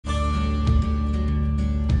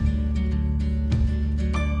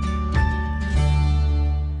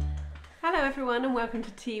Hello everyone and welcome to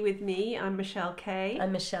Tea With Me. I'm Michelle K.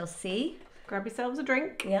 I'm Michelle C. Grab yourselves a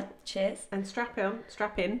drink. Yeah, cheers. And strap on.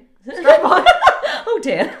 Strap on. Oh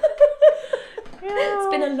dear. Yeah, It's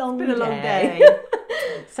been a long day.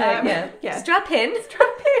 So yeah. Strap in.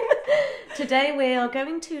 Strap in. Today we are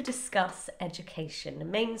going to discuss education,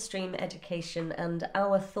 mainstream education, and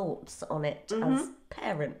our thoughts on it as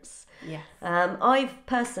parents. Yes. I've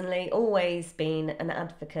personally always been an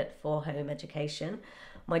advocate for home education.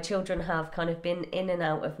 My children have kind of been in and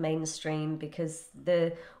out of mainstream because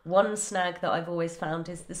the one snag that I've always found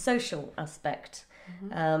is the social aspect.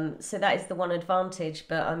 So that is the one advantage.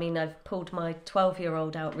 But I mean, I've pulled my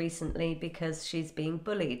 12-year-old out recently because she's being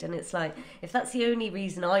bullied. And it's like, if that's the only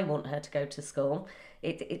reason I want her to go to school,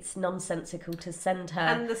 it's nonsensical to send her.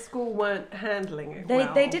 And the school weren't handling it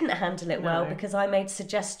They didn't handle it well No. because I made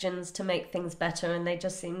suggestions to make things better and they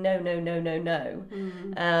just say no.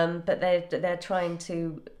 But they're trying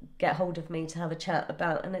to get hold of me to have a chat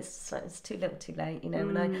about, and it's too little too late, you know.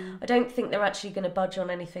 And I don't think they're actually going to budge on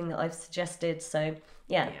anything that I've suggested. So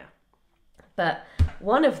yeah. But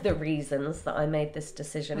one of the reasons that I made this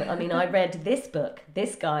decision, I mean, I read this book.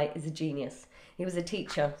 This guy is a genius. He was a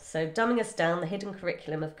teacher. So Dumbing Us Down, The Hidden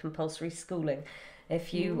Curriculum of Compulsory Schooling.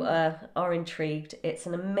 If you are intrigued, it's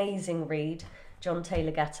an amazing read. John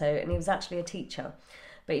Taylor Gatto, and he was actually a teacher.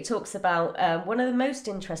 But he talks about, one of the most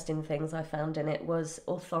interesting things I found in it was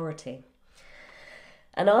authority.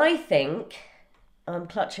 And I think, I'm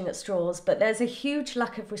clutching at straws, but there's a huge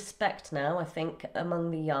lack of respect now, I think, among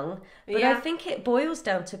the young. But I think it boils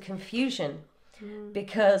down to confusion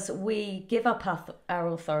because we give up our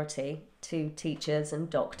authority to teachers and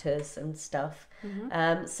doctors and stuff.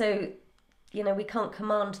 So, you know, we can't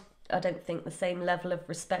command, I don't think, the same level of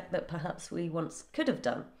respect that perhaps we once could have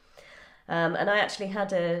done. And I actually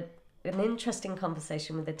had an interesting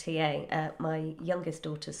conversation with a TA at my youngest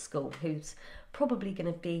daughter's school, who's probably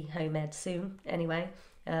going to be home ed soon anyway.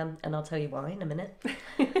 And I'll tell you why in a minute.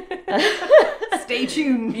 Stay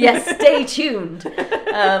tuned. Yes, stay tuned.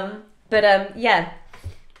 Yeah,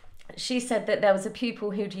 she said that there was a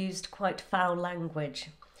pupil who'd used quite foul language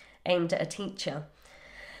aimed at a teacher.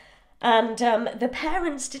 And the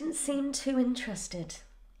parents didn't seem too interested.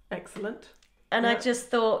 Excellent. And I just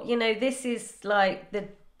thought, you know, this is like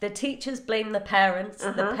the teachers blame the parents,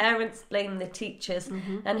 the parents blame the teachers,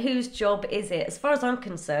 and whose job is it? As far as I'm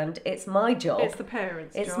concerned, it's my job. It's the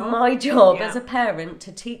parents' job. It's my job as a parent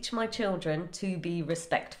to teach my children to be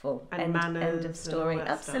respectful. And manners. End of story. And all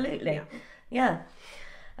that Absolutely. stuff. Yeah.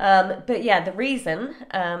 But yeah, the reason,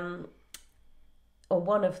 or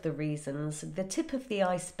one of the reasons, the tip of the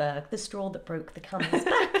iceberg, the straw that broke the camel's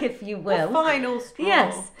back, if you will. The final straw.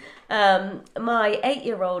 Yes. My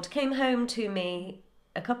 8-year-old came home to me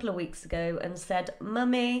a couple of weeks ago and said,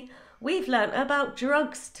 "Mummy, we've learnt about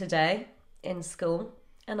drugs today in school."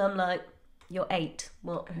 And I'm like, "You're 8.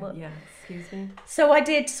 What? Yeah, excuse me. So I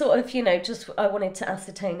did sort of, you know, I wanted to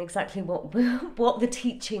ascertain exactly what the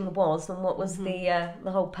teaching was and what was the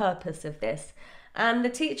whole purpose of this. And the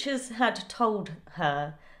teachers had told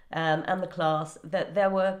her and the class that there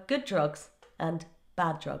were good drugs and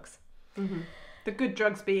bad drugs. The good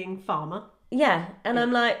drugs being pharma. Yeah, and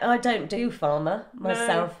I'm like, I don't do pharma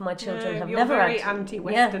myself. My children have never had. You're very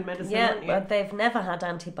anti-Western medicine, aren't you? Yeah, they've never had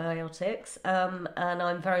antibiotics, and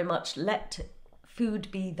I'm very much let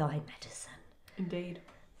food be thy medicine. Indeed.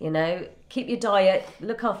 You know, keep your diet,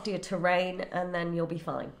 look after your terrain, and then you'll be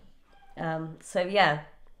fine. So yeah.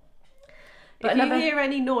 But if you hear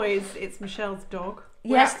any noise, it's Michelle's dog.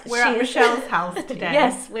 Yes, we're at Michelle's house today.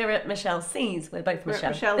 Yes, we're at Michelle C's. We're both Michelle.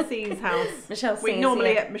 At Michelle C's house. Michelle C's. We're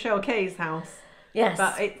normally at Michelle K's house. Yes.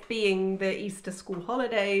 But it being the Easter school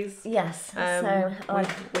holidays. Yes. So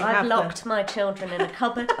we I've locked my children in a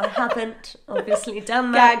cupboard. I haven't obviously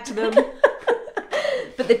done that. Gagged them.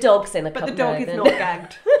 But the dog's in a cupboard. But the dog is not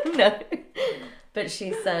gagged. No. But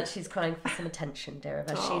she's crying for some attention, dear of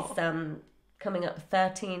her. She's coming up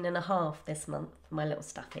 13 and a half this month, my little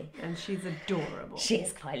Staffy. And she's adorable. She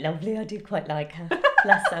is quite lovely. I do quite like her.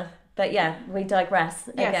 Bless her. But yeah, we digress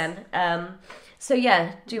again. So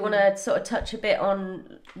yeah, do you want to sort of touch a bit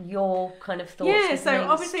on your kind of thoughts? Yeah, so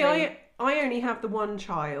mainstream? obviously I only have the one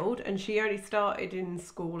child and she only started in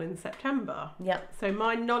school in September. Yep. So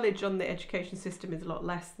my knowledge on the education system is a lot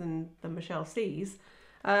less than Michelle C's.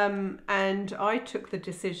 And I took the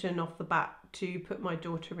decision off the bat to put my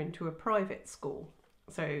daughter into a private school.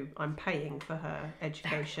 So I'm paying for her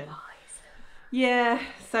education. Very wise. Yeah,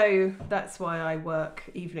 so that's why I work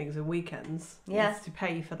evenings and weekends. Yeah. Is to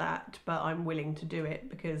pay for that, but I'm willing to do it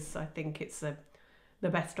because I think it's the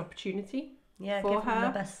best opportunity Yeah, for give her.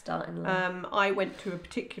 them the best start in life. I went to a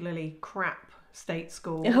particularly crap state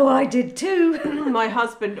school. Oh, I did too. My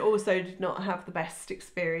husband also did not have the best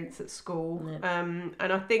experience at school. No.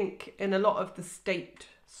 And I think in a lot of the state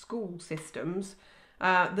school systems,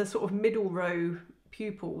 the sort of middle row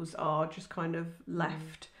pupils are just kind of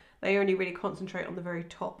left. They only really concentrate on the very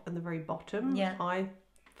top and the very bottom. Yeah.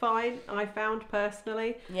 I found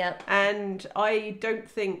personally. Yeah. And I don't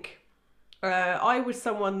think I was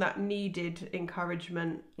someone that needed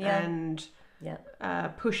encouragement and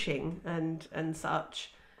pushing and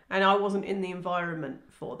such. And I wasn't in the environment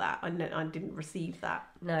for that. I didn't receive that.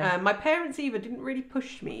 No. My parents either didn't really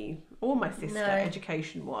push me or my sister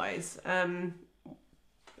education-wise.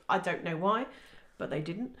 I don't know why, but they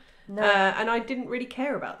didn't. No. And I didn't really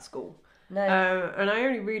care about school. No. And I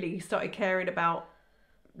only really started caring about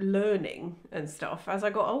learning and stuff as I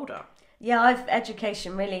got older. Yeah,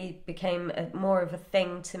 education really became more of a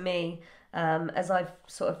thing to me as I've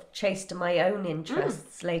sort of chased my own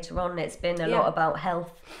interests later on. It's been a lot about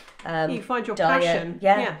health. You find your diet, passion.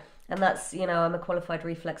 Yeah. And that's, I'm a qualified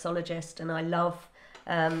reflexologist and I love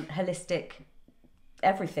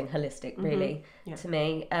everything holistic really to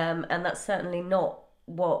me. And that's certainly not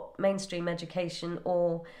what mainstream education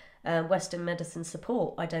or Western medicine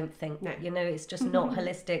support, I don't think. No. It's just not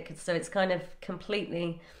holistic. So it's kind of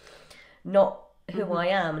completely not who I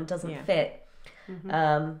am and doesn't fit.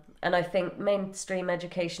 And I think mainstream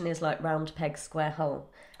education is like round peg, square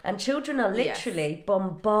hole. And children are literally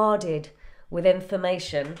bombarded with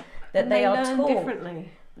information that they are taught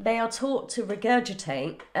differently. They are taught to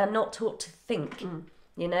regurgitate and not taught to think,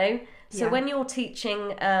 So when you're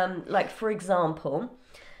teaching, like for example,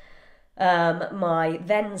 my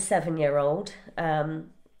then 7-year-old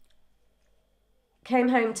came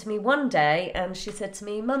home to me one day and she said to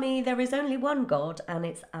me, "Mummy, there is only one God and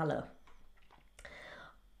it's Allah."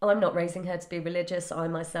 I'm not raising her to be religious. I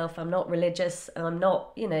myself am not religious. I'm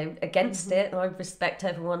not, against it. I respect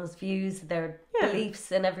everyone's views, their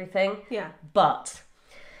beliefs and everything. Yeah. But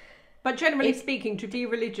generally speaking, to be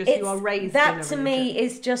religious, you are raised that in a to religion. me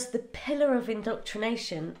is just the pillar of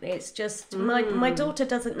indoctrination. It's just my daughter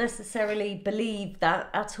doesn't necessarily believe that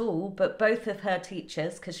at all, but both of her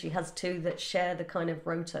teachers, because she has two that share the kind of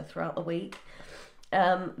rota throughout the week,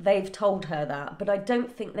 they've told her that, but I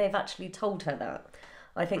don't think they've actually told her that.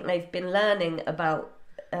 I think they've been learning about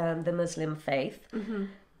the Muslim faith.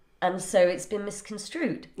 And so it's been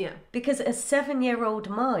misconstrued. Yeah. Because a 7-year-old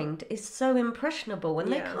mind is so impressionable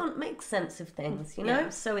and they can't make sense of things,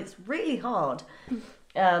 So it's really hard.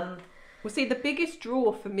 Well, see, the biggest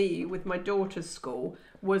draw for me with my daughter's school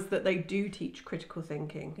was that they do teach critical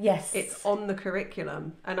thinking. Yes. It's on the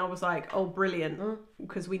curriculum. And I was like, oh, brilliant,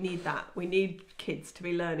 because we need that. We need kids to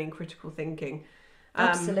be learning critical thinking.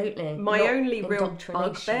 Absolutely. My only real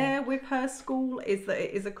bugbear with her school is that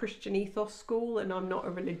it is a Christian ethos school and I'm not a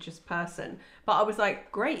religious person. But I was like,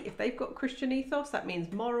 great, if they've got Christian ethos, that means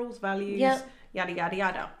morals, values, yada, yada,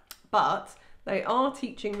 yada. But they are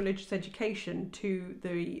teaching religious education to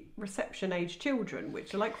the reception age children,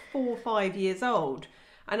 which are like 4 or 5 years old.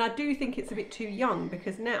 And I do think it's a bit too young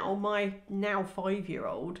because now my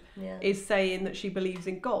 5-year-old is saying that she believes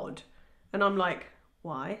in God. And I'm like,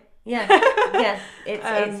 why? Yeah.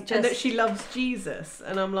 It's just... And that she loves Jesus.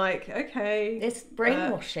 And I'm like, okay. It's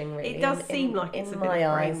brainwashing, really. It does seem like it's a bit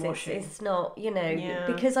of brainwashing. It's not,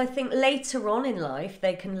 because I think later on in life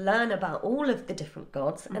they can learn about all of the different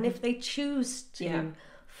gods. And if they choose to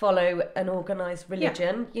follow an organised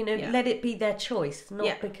religion, let it be their choice,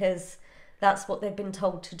 not because that's what they've been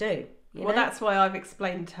told to do. Well, that's why I've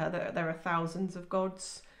explained to her that there are thousands of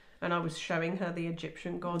gods. And I was showing her the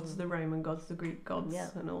Egyptian gods, the Roman gods, the Greek gods,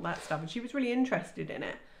 and all that stuff. And she was really interested in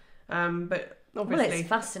it. But obviously... Well, it's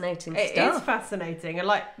fascinating stuff. It is fascinating. And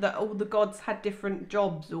like that all the gods had different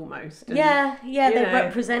jobs almost. And, they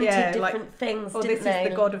represented different things, didn't they? This is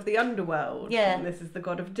the god of the underworld. Yeah. And this is the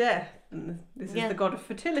god of death. And this is the god of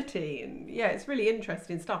fertility. And it's really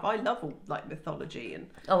interesting stuff. I love all like mythology and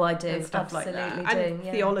I do. And stuff Absolutely like that. do. And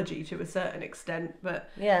theology to a certain extent. But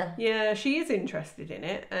she is interested in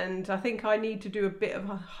it. And I think I need to do a bit of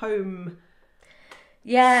a home...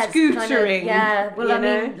 scootering. Well, I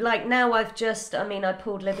mean, like now I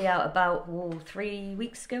pulled Libby out about 3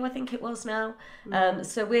 weeks ago, I think it was now.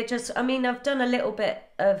 So we're just, I've done a little bit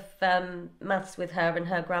of maths with her, and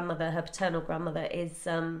her grandmother, her paternal grandmother, is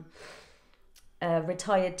a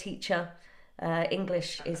retired teacher.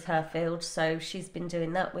 English is her field, so she's been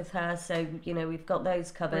doing that with her. So, we've got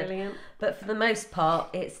those covered. Brilliant. But for the most part,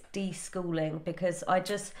 it's deschooling because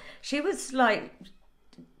she was like...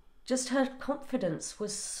 Just her confidence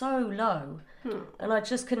was so low, and I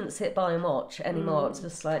just couldn't sit by and watch anymore. It's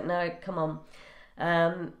just like, no, come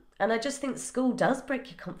on. And I just think school does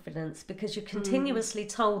break your confidence because you're continuously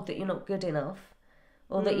told that you're not good enough,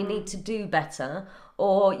 or that you need to do better,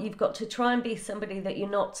 or you've got to try and be somebody that you're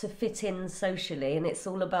not to fit in socially, and it's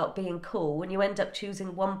all about being cool, and you end up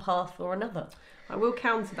choosing one path or another. I will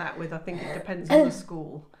counter that with, I think it depends on the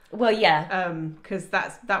school. Well, yeah. Because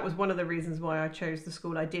that was one of the reasons why I chose the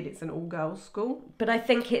school I did. It's an all-girls school. But I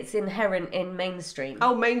think it's inherent in mainstream.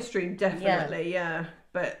 Oh, mainstream, definitely, yeah.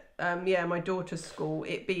 But, my daughter's school,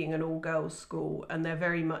 it being an all-girls school, and they're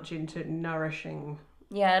very much into nourishing...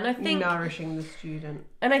 Yeah, and I think... Nourishing the student.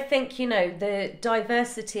 And I think, the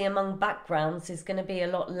diversity among backgrounds is going to be a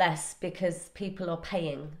lot less because people are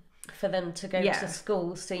paying for them to go to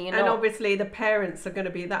school, so And obviously the parents are going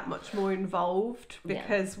to be that much more involved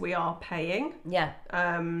because we are paying. Yeah.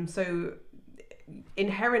 So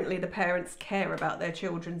inherently the parents care about their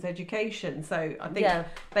children's education. So I think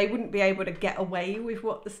they wouldn't be able to get away with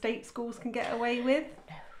what the state schools can get away with.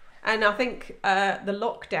 And I think the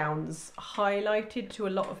lockdowns highlighted to a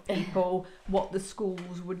lot of people what the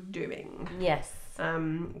schools were doing. Yes.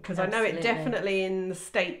 Because I know it definitely in the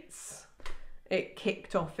States, it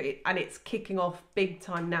kicked off, and it's kicking off big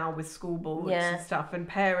time now with school boards and stuff. And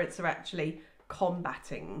parents are actually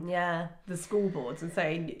combating the school boards and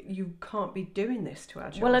saying, you can't be doing this to our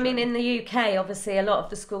children. Well, I mean, in the UK, obviously, a lot of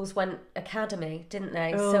the schools went academy, didn't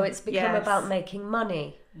they? So it's become about making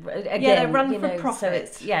money. Again, they run for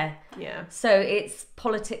profit. So it's, So it's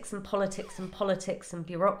politics and politics and politics and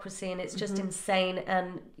bureaucracy, and it's just insane.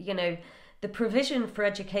 And, the provision for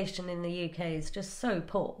education in the UK is just so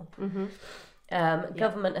poor.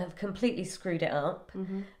 Government have completely screwed it up.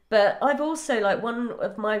 But I've also, one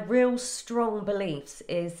of my real strong beliefs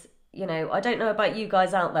is, I don't know about you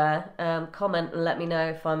guys out there, comment and let me know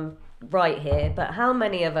if I'm right here, but how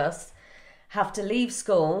many of us have to leave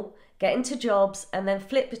school, get into jobs, and then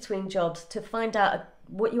flip between jobs to find out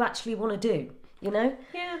what you actually want to do,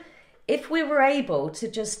 Yeah. If we were able to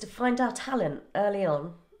just find our talent early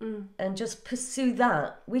on and just pursue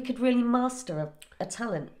that, we could really master a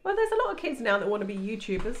talent. Well, there's a lot of kids now that want to be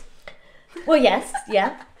YouTubers. Well, yes,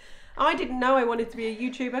 yeah. I didn't know I wanted to be a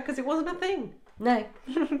YouTuber because it wasn't a thing. No.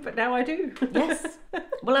 But now I do. Yes.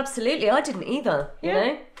 Well, absolutely. I didn't either, you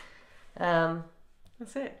know.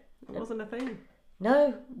 That's it. It wasn't a thing.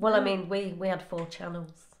 No. Well, I mean, we had 4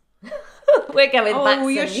 channels. We're going back. Oh,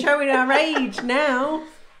 you're showing our age now.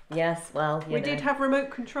 Yes, well, we did have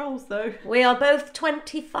remote controls, though. We are both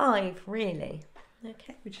 25, really.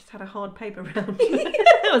 Okay. We just had a hard paper round.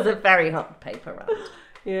 It was a very hard paper round.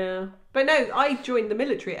 Yeah. But no, I joined the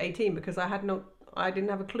military at 18 because I didn't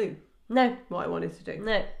have a clue. No. What I wanted to do.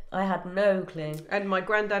 No, I had no clue. And my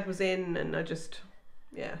granddad was in, and I just,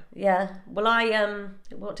 Yeah. Well,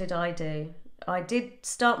 what did I do? I did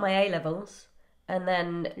start my A-levels. And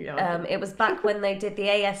then it was back when they did the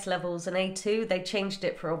AS levels and A2. They changed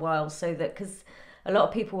it for a while so that, because a lot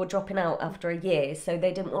of people were dropping out after a year, so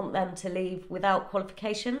they didn't want them to leave without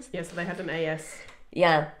qualifications. Yeah, so they had an AS.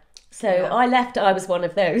 Yeah. So I left. I was one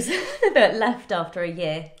of those that left after a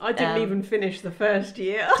year. I didn't even finish the first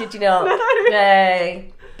year. Did you not? No.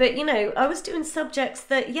 But, I was doing subjects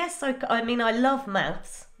that, yes, I mean, I love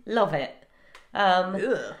maths. Love it.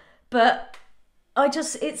 But...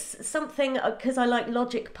 it's something, because I like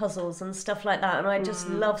logic puzzles and stuff like that, and I just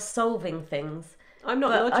love solving things. I'm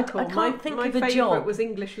not logical. I can't think of a job. My favourite was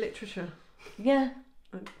English literature. Yeah.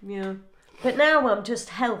 Yeah. But now I'm just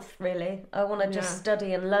health, really. I want to just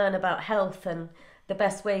study and learn about health and the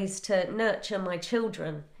best ways to nurture my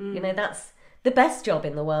children. That's the best job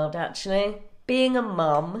in the world, actually. Being a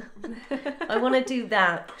mum. I want to do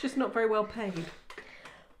that. Just not very well paid.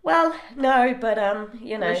 Well, no, but,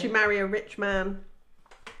 Unless you marry a rich man.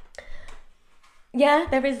 Yeah,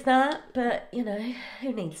 there is that, but,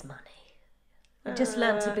 who needs money? I just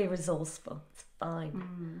learn to be resourceful. It's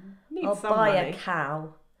fine. I'll buy a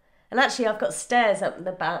cow. And actually, I've got stairs up in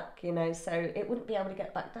the back, so it wouldn't be able to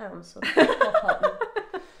get back down. So pop up.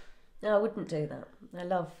 No, I wouldn't do that.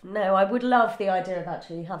 I would love the idea of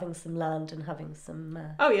actually having some land and having some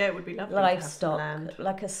it would be lovely livestock, to have some land.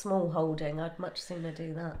 Like a small holding. I'd much sooner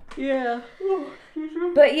do that. Yeah.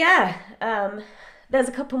 But there's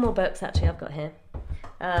a couple more books actually I've got here.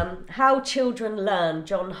 How Children Learn,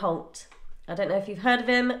 John Holt. I don't know if you've heard of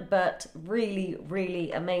him, but really,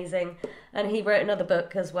 really amazing. And he wrote another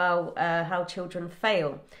book as well, How Children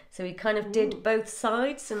Fail. So he kind of did both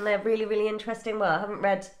sides, and they're really, really interesting. Well, I haven't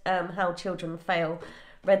read How Children Fail.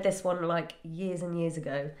 Read this one years and years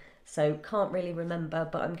ago, so can't really remember,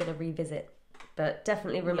 but I'm going to revisit. But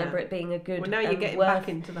definitely remember it being a good... Well, now you're getting back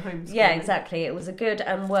into the homeschooling. Yeah, exactly. It was a good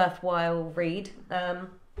and worthwhile read.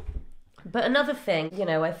 But another thing,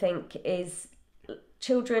 I think is...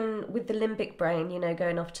 children with the limbic brain, you know,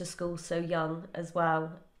 going off to school so young as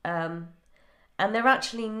well. And they're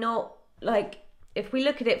actually not, like, if we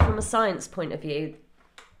look at it from a science point of view,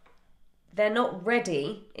 they're not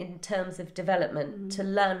ready in terms of development to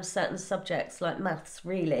learn certain subjects like maths,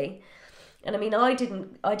 really. And I mean, I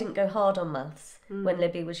didn't go hard on maths when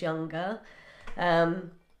Libby was younger.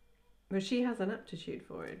 But she has an aptitude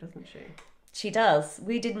for it, doesn't she? She does.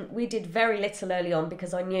 We did very little early on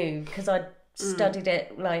because I knew, because I'd studied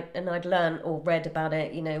it, like, and I'd learned or read about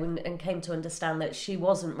it, you know, and came to understand that she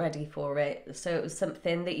wasn't ready for it. So it was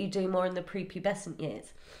something that you do more in the prepubescent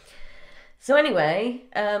years. So anyway,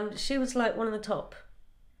 she was like one of the top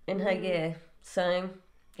in her year. So,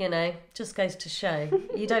 you know, just goes to show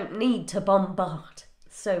you don't need to bombard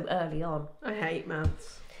so early on. I hate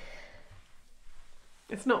maths.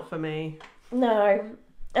 It's not for me. No.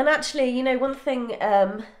 And actually, you know, one thing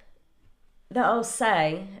that I'll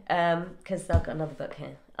say, because I've got another book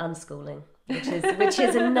here, Unschooling, which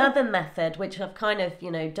is another method which I've kind of, you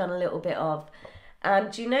know, done a little bit of.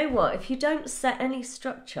 And do you know what? If you don't set any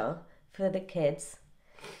structure for the kids,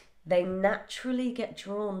 they naturally get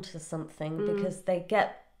drawn to something because they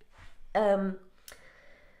get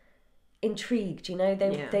intrigued, you know,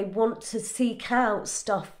 they want to seek out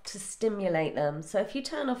stuff to stimulate them. So if you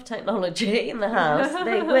turn off technology in the house,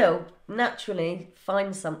 they will naturally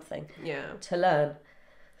find something to learn.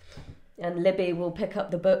 And Libby will pick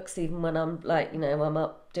up the books even when I'm like, you know, I'm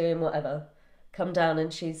up doing whatever, come down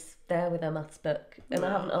and she's there with her maths book, and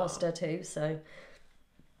I haven't asked her to, so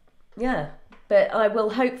yeah. But I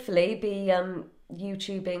will hopefully be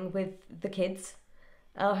YouTubing with the kids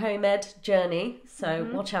our home ed journey, so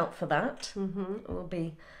watch out for that. It will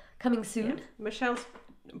be coming soon. Yeah. Michelle's,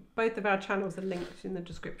 both of our channels are linked in the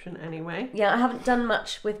description anyway. Yeah, I haven't done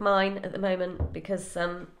much with mine at the moment because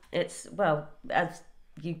it's, well, as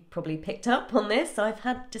you probably picked up on this, I've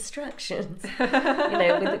had distractions, you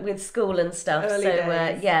know, with school and stuff. Early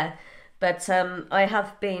days. Yeah, but I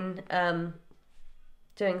have been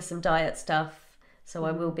doing some diet stuff, so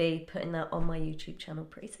I will be putting that on my YouTube channel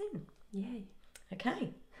pretty soon. Yay.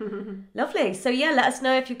 Okay. Lovely. So yeah, let us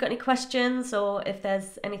know if you've got any questions or if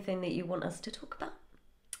there's anything that you want us to talk about.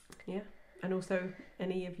 Yeah. And also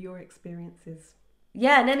any of your experiences.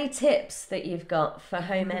 Yeah, and any tips that you've got for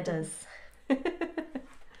home edders.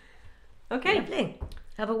 Okay. Lovely.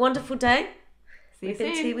 Have a wonderful day. See you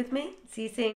soon. Tea with me. See you soon.